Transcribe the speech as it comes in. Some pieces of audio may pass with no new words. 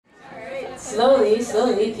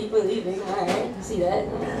Slowly, people leaving. Alright, see that?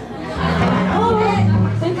 Oh,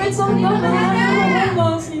 favorite song Dharma.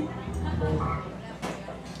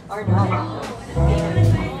 Or not.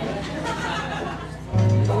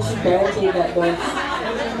 We should barricade that door.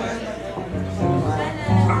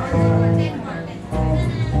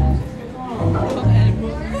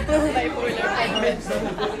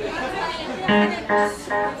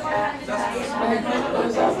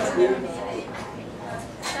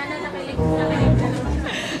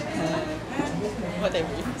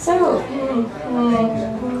 So,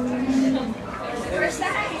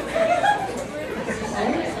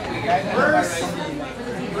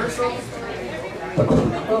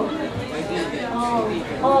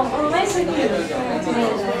 oh, nice of you.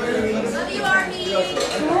 Love you, Army. I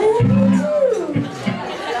love you too.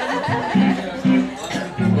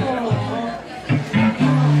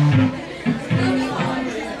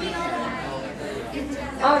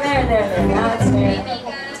 Oh, there. Now it's there.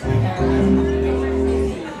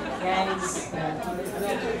 Guys.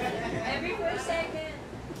 Every 4 seconds.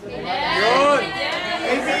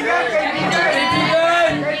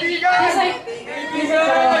 He's a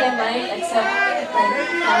karaoke mic, except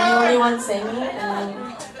I'm the only one singing, and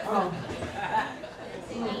oh.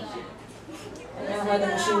 I know how the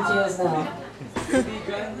machine feels now.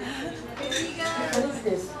 What is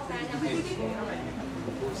this?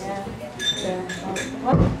 Yeah.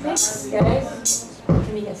 What? Thanks, guys.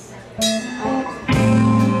 Let me guess.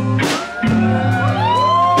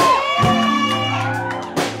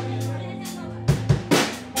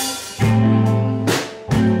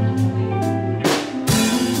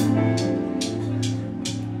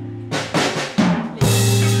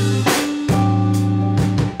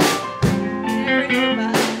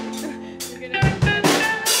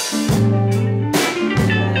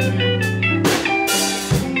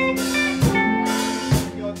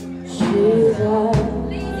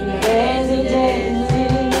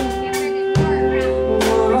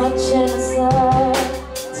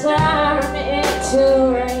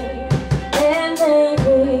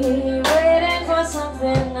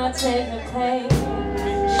 Take the pain.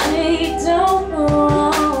 She don't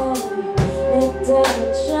know it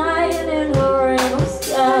doesn't shine in her rainbow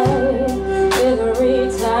sky. Every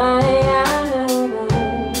time I know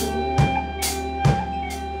that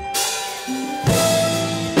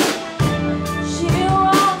she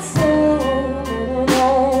wants to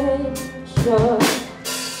show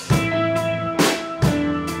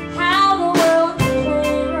how the world can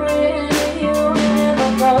play you never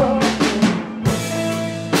know.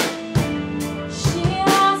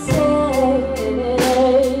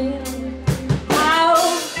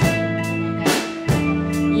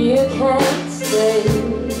 You can't stay.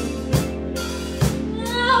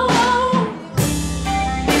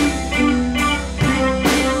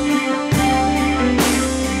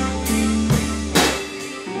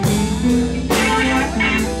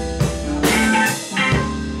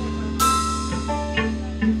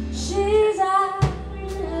 She's a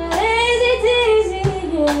lazy daisy,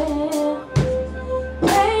 yeah,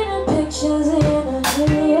 painting pictures in a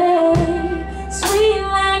tree, sweet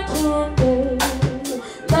like candy.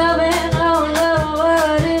 Loving all of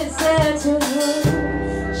what it said to her.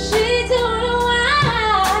 She don't know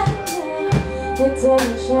why it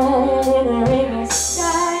doesn't shine in a rainbow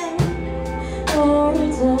sky every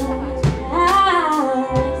time.